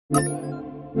Morley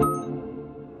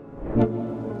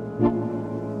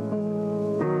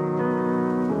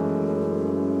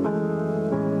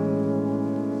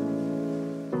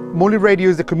Radio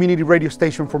is the community radio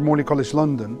station for Morley College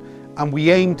London, and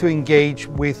we aim to engage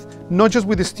with not just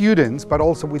with the students but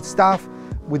also with staff,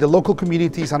 with the local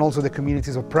communities and also the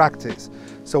communities of practice.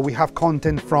 So we have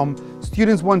content from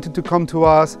students wanting to come to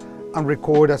us and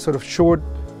record a sort of short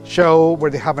show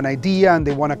where they have an idea and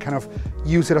they want to kind of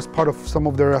use it as part of some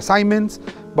of their assignments,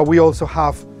 but we also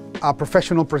have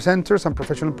professional presenters and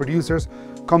professional producers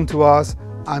come to us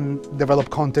and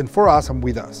develop content for us and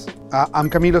with us. I'm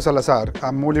Camilo Salazar,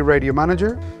 I'm Morley Radio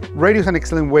Manager. Radio is an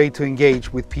excellent way to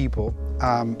engage with people.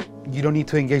 You don't need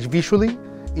to engage visually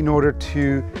in order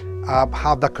to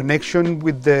have that connection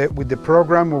with the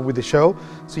program or with the show.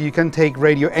 So you can take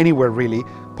radio anywhere really,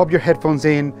 pop your headphones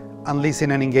in and listen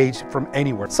and engage from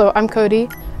anywhere. So I'm Cody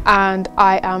and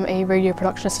I am a radio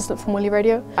production assistant for Morley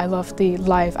Radio. I love the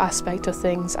live aspect of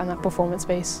things and that performance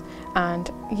base,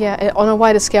 and yeah, on a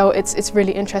wider scale it's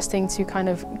really interesting to kind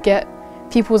of get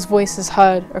people's voices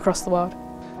heard across the world.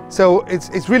 So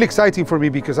it's really exciting for me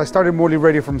because I started Morley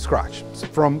Radio from scratch,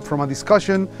 from a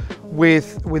discussion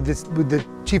with the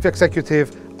chief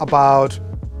executive about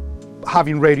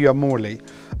having radio at Morley.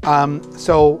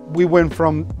 So we went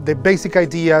from the basic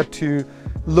idea to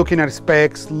looking at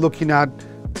specs, looking at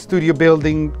studio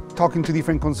building, talking to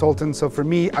different consultants. So for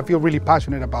me, I feel really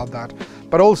passionate about that.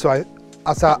 But also,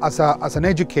 as an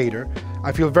educator,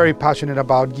 I feel very passionate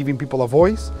about giving people a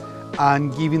voice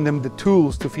and giving them the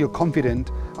tools to feel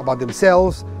confident about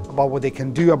themselves, about what they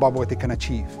can do, about what they can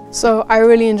achieve. So I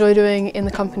really enjoy doing In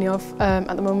the Company Of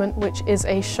at the moment, which is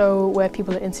a show where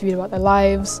people are interviewed about their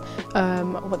lives,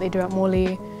 what they do at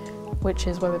Morley, which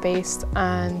is where we're based,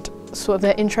 and sort of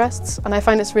their interests. And I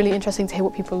find it's really interesting to hear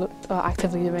what people are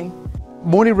actively doing.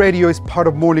 Morley Radio is part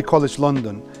of Morley College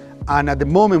London, and at the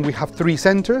moment we have 3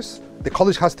 centres. The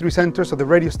college has 3 centres, so the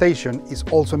radio station is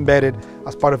also embedded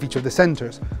as part of each of the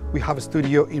centres. We have a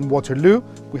studio in Waterloo,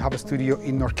 we have a studio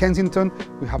in North Kensington,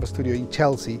 we have a studio in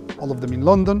Chelsea, all of them in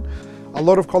London. A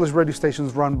lot of college radio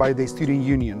stations run by the student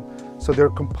union, so they're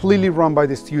completely run by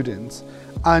the students.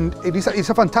 And it's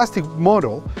a fantastic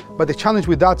model, but the challenge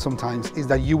with that sometimes is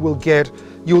that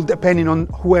you'll depending on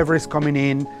whoever is coming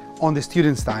in on the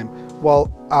students' time. Well,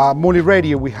 Morley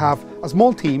Radio, we have a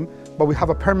small team, but we have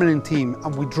a permanent team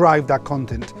and we drive that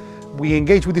content. We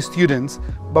engage with the students,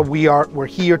 but we're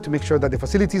here to make sure that the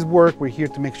facilities work, we're here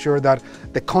to make sure that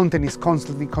the content is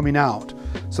constantly coming out.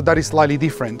 So that is slightly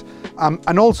different.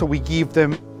 And also we give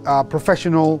them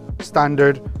professional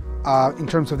standard in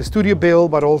terms of the studio bill,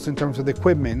 but also in terms of the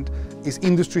equipment, is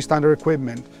industry standard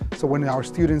equipment. So when our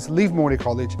students leave Morley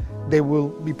College, they will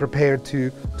be prepared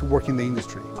to work in the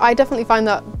industry. I definitely find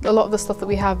that a lot of the stuff that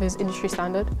we have is industry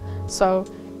standard. So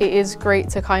it is great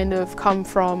to kind of come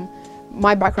from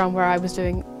my background where I was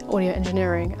doing audio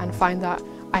engineering and find that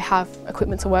I have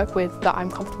equipment to work with that I'm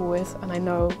comfortable with and I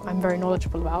know I'm very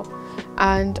knowledgeable about.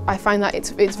 And I find that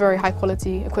it's very high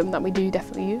quality equipment that we do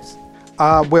definitely use.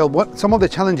 Some of the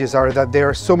challenges are that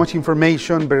there's so much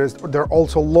information, but there are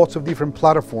also lots of different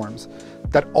platforms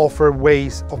that offer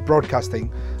ways of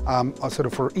broadcasting, sort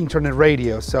of for internet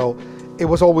radio. So it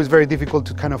was always very difficult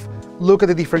to kind of look at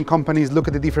the different companies, look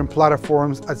at the different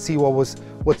platforms and see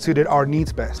what suited our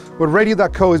needs best. But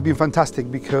Radio.co has been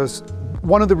fantastic because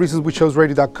one of the reasons we chose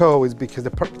Radio.co is because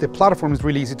the platform is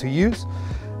really easy to use.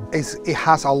 It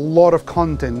has a lot of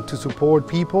content to support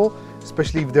people,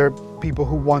 especially if they're people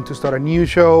who want to start a new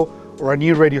show or a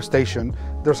new radio station.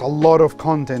 There's a lot of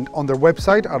content on their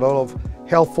website, a lot of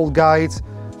helpful guides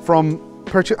from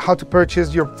how to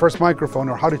purchase your first microphone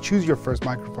or how to choose your first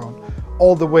microphone,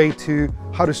 all the way to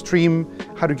how to stream,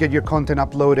 how to get your content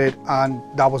uploaded, and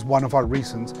that was one of our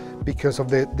reasons, because of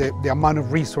the amount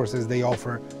of resources they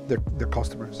offer their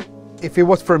customers. If it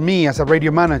was for me as a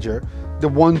radio manager, the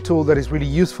one tool that is really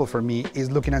useful for me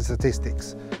is looking at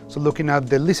statistics. So looking at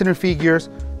the listener figures,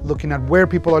 looking at where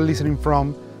people are listening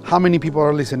from, how many people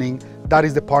are listening, that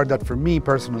is the part that for me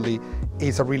personally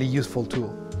is a really useful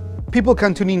tool. People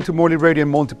can tune into Morley Radio in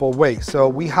multiple ways. So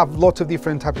we have lots of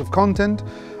different types of content.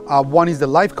 One is the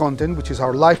live content, which is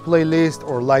our live playlist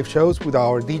or live shows with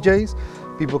our DJs.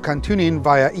 People can tune in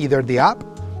via either the app,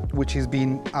 which is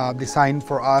being designed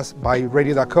for us by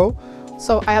Radio.co.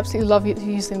 So I absolutely love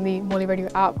using the Morley Radio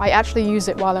app. I actually use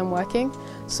it while I'm working.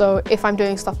 So if I'm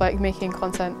doing stuff like making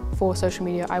content for social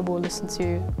media, I will listen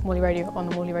to Morley Radio on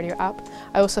the Morley Radio app.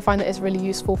 I also find that it's really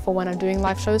useful for when I'm doing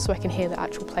live shows so I can hear the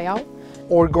actual play out.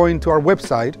 Or going to our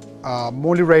website,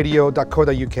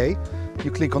 morleyradio.co.uk. You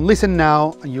click on Listen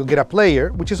Now and you'll get a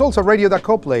player, which is also a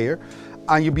Radio.co player,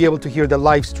 and you'll be able to hear the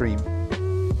live stream.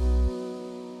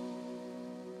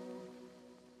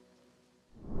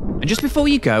 just before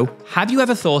you go, have you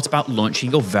ever thought about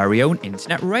launching your very own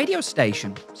internet radio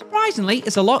station? Surprisingly,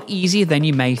 it's a lot easier than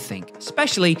you may think,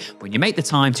 especially when you make the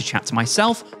time to chat to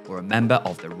myself or a member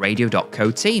of the Radio.co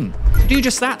team. To do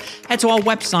just that, head to our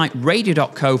website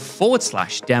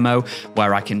radio.co/demo,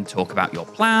 where I can talk about your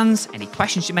plans, any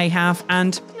questions you may have,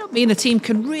 and me and the team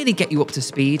can really get you up to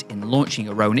speed in launching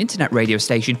your own internet radio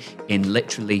station in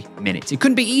literally minutes. It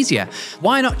couldn't be easier.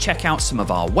 Why not check out some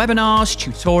of our webinars,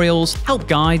 tutorials, help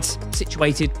guides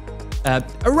situated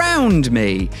around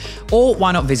me? Or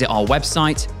why not visit our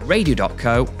website,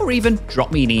 radio.co, or even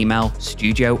drop me an email,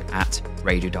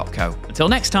 studio@radio.co. Until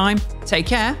next time, take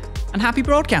care and happy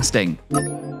broadcasting.